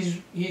starts his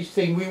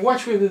thing, we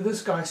watch whether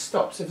this guy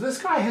stops. If this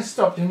guy has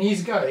stopped and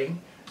he's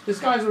going, this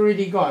guy's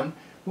already gone,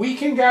 we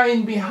can go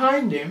in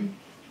behind him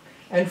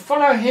and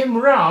follow him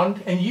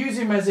round and use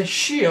him as a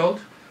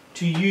shield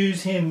to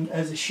use him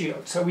as a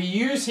shield. So we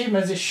use him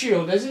as a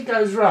shield. As he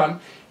goes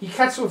round, he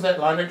cuts off that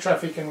line of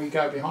traffic and we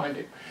go behind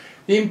him.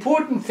 The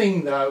important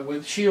thing though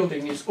with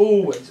shielding is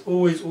always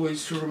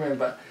to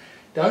remember,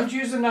 don't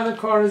use another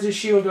car as a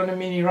shield on a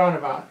mini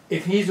roundabout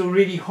if he's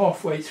already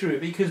halfway through,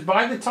 because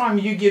by the time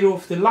you get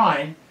off the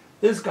line,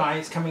 this guy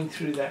is coming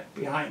through that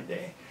behind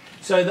there.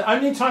 So the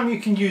only time you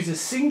can use a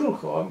single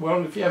car,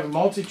 well, if you have a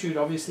multitude,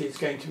 obviously it's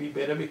going to be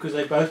better because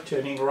they're both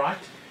turning right.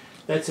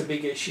 That's a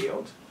bigger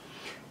shield.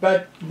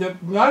 But the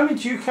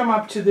moment you come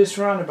up to this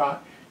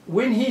roundabout,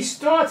 when he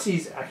starts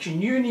his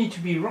action, you need to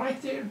be right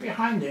there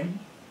behind him,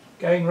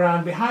 going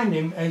round behind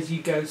him as he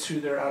goes through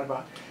the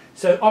roundabout.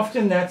 So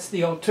often that's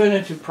the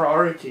alternative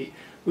priority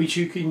which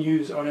you can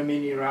use on a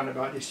mini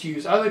roundabout, is to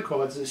use other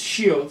cars as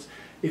shields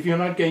if you're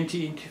not going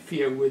to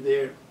interfere with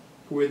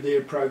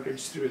their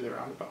progress through the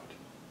roundabout.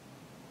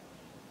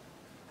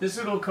 This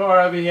little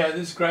car over here,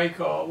 this grey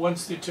car,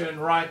 wants to turn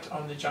right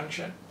on the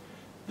junction.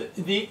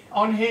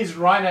 On his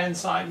right hand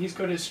side, he's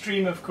got a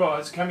stream of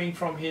cars coming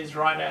from his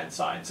right hand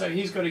side, so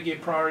he's got to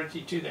give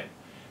priority to them.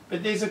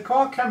 But there's a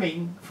car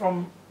coming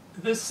from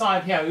this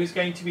side here who's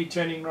going to be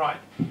turning right.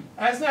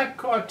 As that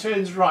car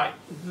turns right,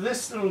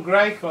 this little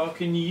grey car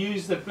can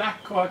use the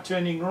black car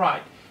turning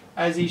right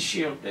as his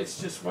shield.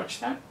 Let's just watch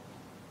that.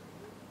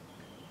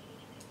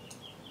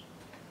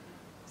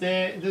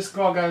 There, this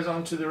car goes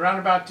onto the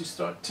roundabout to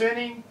start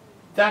turning.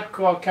 That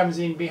car comes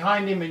in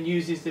behind him and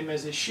uses them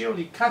as a shield.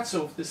 He cuts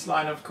off this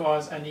line of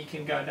cars and he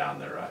can go down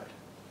the road.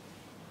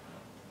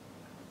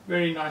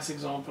 Very nice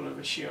example of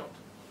a shield.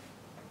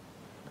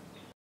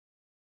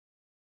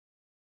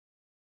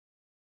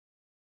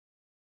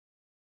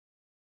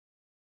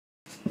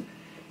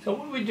 So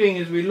what we're doing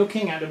is we're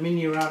looking at a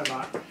mini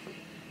roundabout,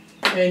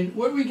 and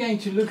what we're going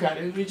to look at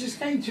is we're just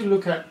going to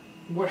look at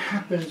what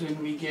happens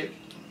when we get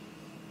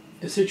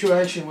a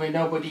situation where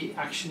nobody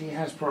actually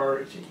has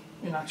priority.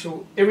 In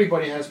actual,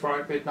 everybody has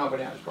priority, but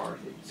nobody has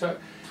priority. So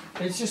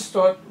let's just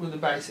start with the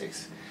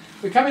basics.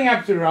 We're coming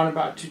up to the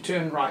roundabout to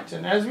turn right,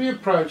 and as we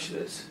approach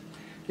this,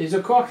 there's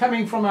a car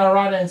coming from our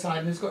right hand side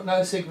and it's got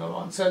no signal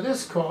on. So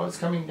this car is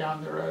coming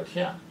down the road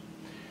here.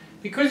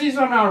 Because he's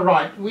on our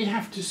right, we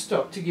have to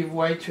stop to give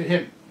way to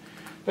him.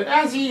 But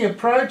as he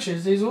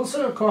approaches, there's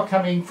also a car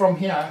coming from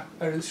here,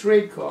 this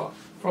red car,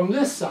 from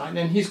this side,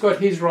 and he's got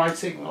his right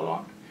signal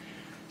on.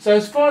 So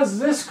as far as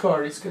this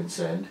car is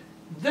concerned,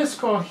 this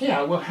car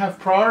here will have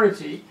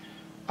priority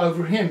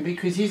over him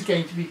because he's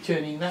going to be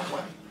turning that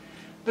way.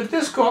 But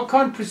this car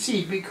can't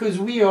proceed because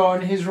we are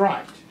on his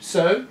right.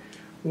 So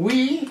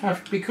we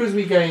have, because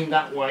we're going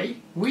that way,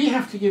 we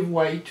have to give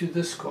way to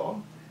this car.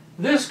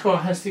 This car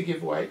has to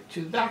give way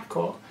to that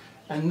car,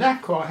 and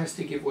that car has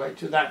to give way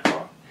to that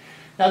car.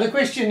 Now the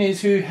question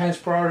is, who has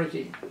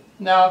priority?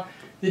 Now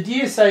the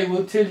DSA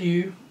will tell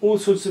you all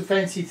sorts of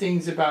fancy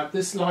things about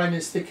this line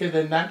is thicker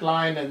than that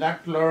line and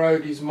that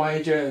road is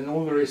major and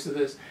all the rest of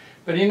this.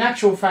 But in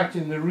actual fact,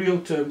 in the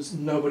real terms,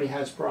 nobody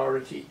has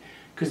priority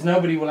because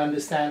nobody will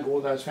understand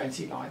all those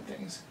fancy line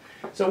things.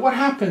 So what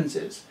happens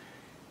is,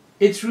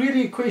 it's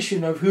really a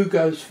question of who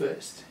goes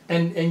first,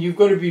 and you've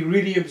got to be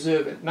really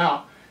observant.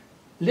 Now,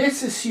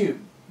 let's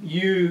assume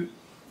you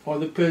are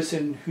the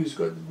person who's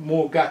got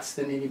more guts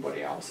than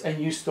anybody else,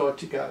 and you start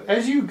to go.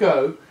 As you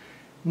go,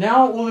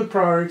 now all the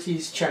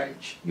priorities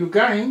change. You're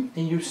going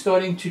and you're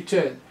starting to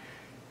turn.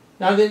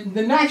 Now the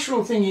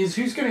natural thing is,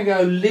 who's going to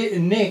go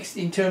next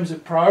in terms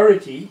of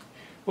priority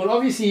Well,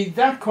 obviously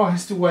that car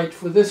has to wait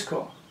for this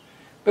car.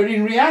 But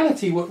in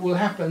reality, what will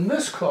happen,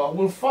 this car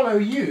will follow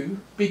you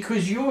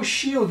because you're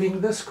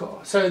shielding this car.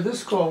 So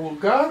this car will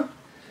go,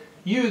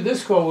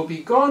 this car will be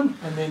gone,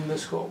 and then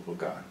this car will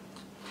go.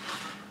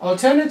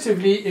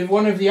 Alternatively, if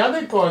one of the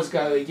other cars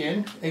go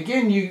again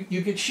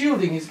you get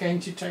shielding is going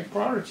to take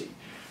priority.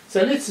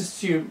 So let's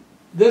assume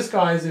this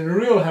guy is in a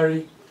real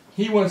hurry,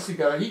 he wants to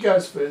go, he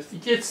goes first, he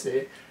gets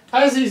there.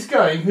 As he's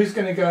going, who's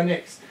going to go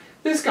next?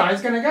 This guy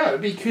is going to go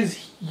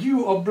because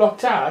you are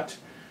blocked out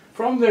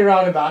from the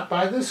roundabout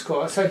by this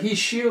car, so he's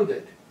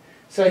shielded.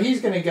 So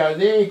he's going to go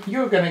there,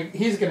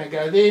 he's going to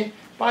go there.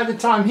 By the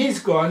time he's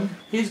gone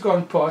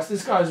past,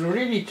 this guy's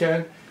already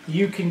turned,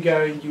 you can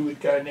go and you would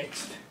go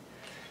next.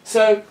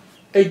 So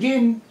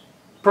again,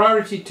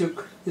 priority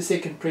took the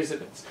second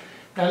precedence.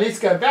 Now let's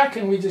go back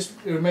and we just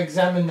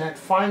examine that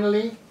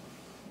finally.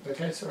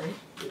 Okay, sorry,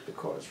 get the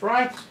cars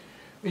right.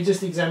 We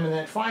just examine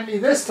that finally.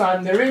 This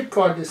time the red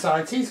car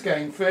decides he's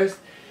going first.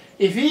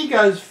 If he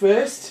goes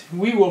first,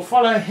 we will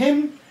follow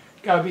him,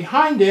 go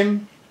behind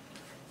him.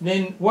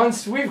 Then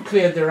once we've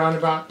cleared the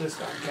roundabout, this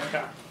guy can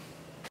go.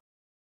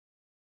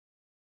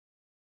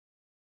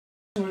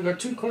 We've got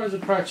two cars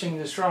approaching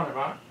this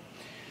roundabout.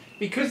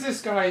 Because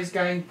this guy is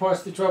going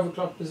past the 12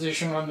 o'clock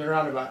position on the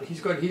roundabout,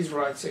 he's got his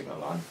right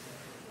signal on.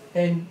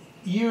 And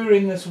you're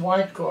in this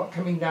white car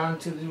coming down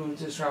to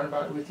this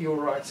roundabout with your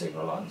right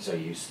signal on. So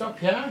you stop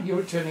here,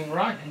 you're turning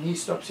right, and he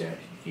stops here,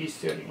 he's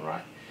turning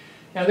right.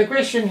 Now the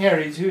question here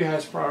is who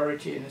has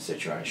priority in a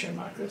situation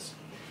like this?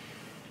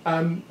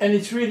 And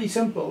it's really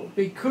simple,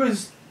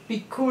 because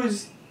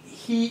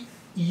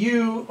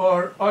you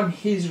are on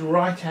his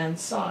right hand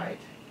side.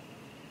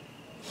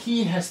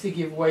 He has to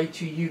give way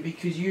to you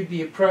because you'd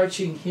be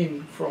approaching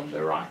him from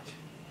the right.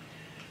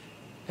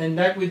 And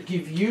that would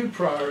give you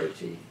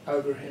priority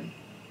over him.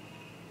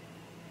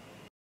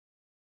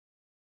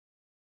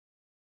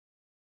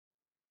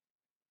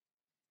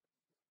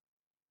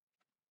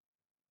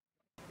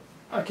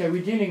 Okay,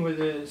 we're dealing with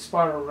a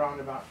spiral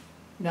roundabout.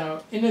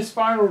 Now, in a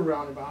spiral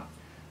roundabout,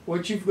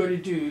 what you've got to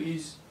do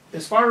is, a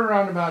spiral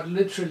roundabout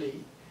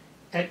literally,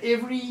 at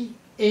every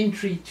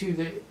entry to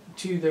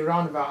the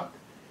roundabout,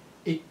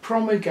 it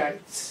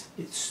promulgates,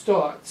 it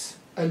starts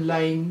a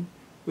lane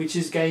which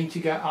is going to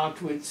go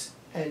outwards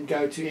and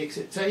go to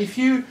exit. So if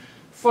you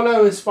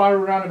follow a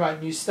spiral roundabout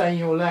and you stay in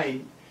your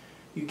lane,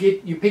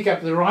 you pick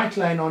up the right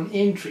lane on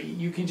entry,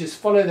 you can just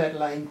follow that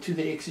lane to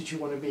the exit you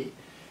want to be.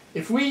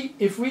 If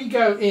we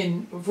go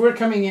in, if we're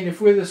coming in, if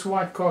we're this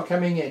white car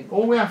coming in,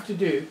 all we have to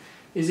do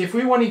is, if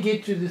we want to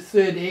get to the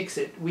third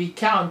exit, we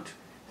count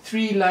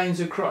 3 lanes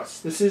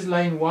across. This is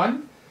lane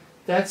 1,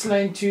 that's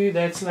lane 2,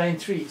 that's lane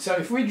 3. So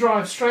if we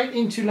drive straight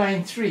into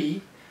lane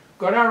 3,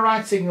 got our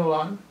right signal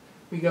on,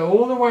 we go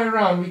all the way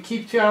around, we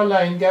keep to our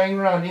lane, going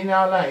around in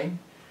our lane,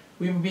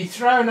 we will be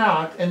thrown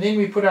out, and then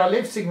we put our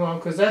left signal on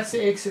because that's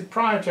the exit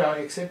prior to our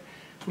exit.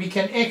 We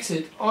can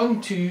exit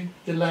onto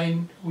the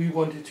lane we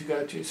wanted to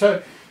go to.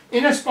 So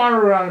in a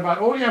spiral roundabout,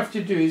 all you have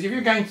to do is, if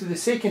you're going to the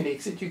second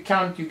exit, you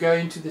go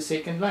into the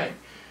second lane.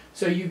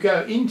 So you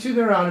go into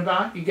the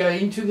roundabout, you go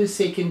into the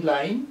second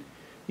lane,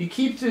 you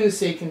keep to the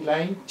second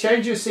lane,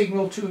 change your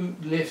signal to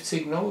left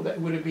signal,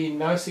 that would have been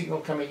no signal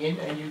coming in,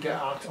 and you go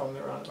out on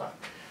the roundabout.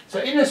 So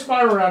in a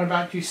spiral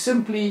roundabout, you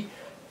simply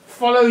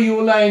follow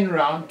your lane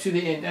round to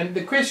the end. And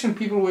the question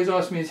people always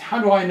ask me is,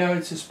 how do I know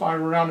it's a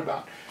spiral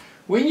roundabout?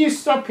 When you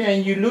stop here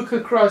and you look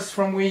across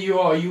from where you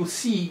are, you'll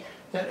see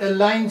that a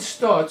lane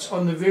starts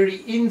on the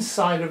very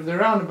inside of the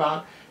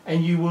roundabout,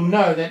 and you will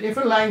know that if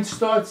a lane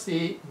starts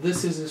there,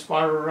 this is a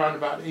spiral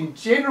roundabout. In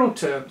general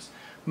terms,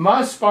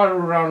 most spiral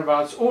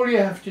roundabouts, all you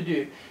have to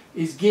do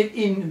is get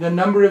in the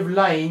number of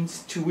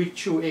lanes to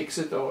which your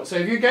exit are. So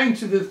if you're going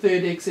to the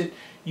third exit,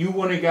 you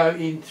want to go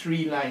in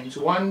 3 lanes,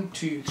 1,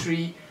 2,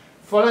 3,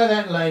 follow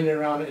that lane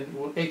around and it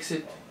will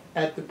exit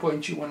at the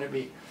point you want to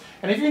be.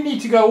 And if you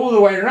need to go all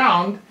the way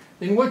around,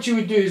 then what you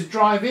would do is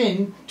drive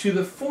in to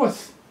the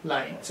 4th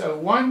lane. So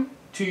 1,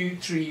 2,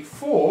 3,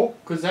 4,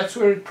 because that's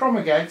where it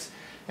promulgates,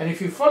 and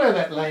if you follow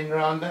that lane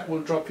around, that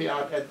will drop you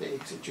out at the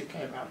exit you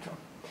came out on.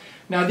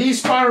 Now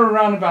these spiral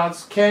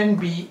roundabouts can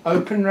be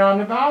open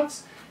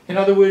roundabouts. In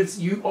other words,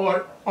 you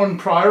are on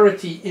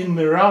priority in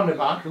the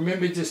roundabout.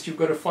 Remember, just you've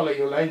got to follow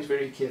your lanes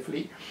very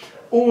carefully.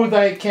 Or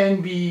they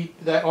can be,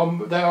 they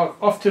are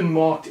often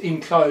marked in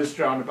closed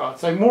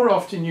roundabouts. They're more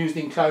often used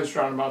in closed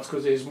roundabouts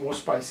because there's more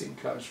space in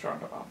closed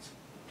roundabouts.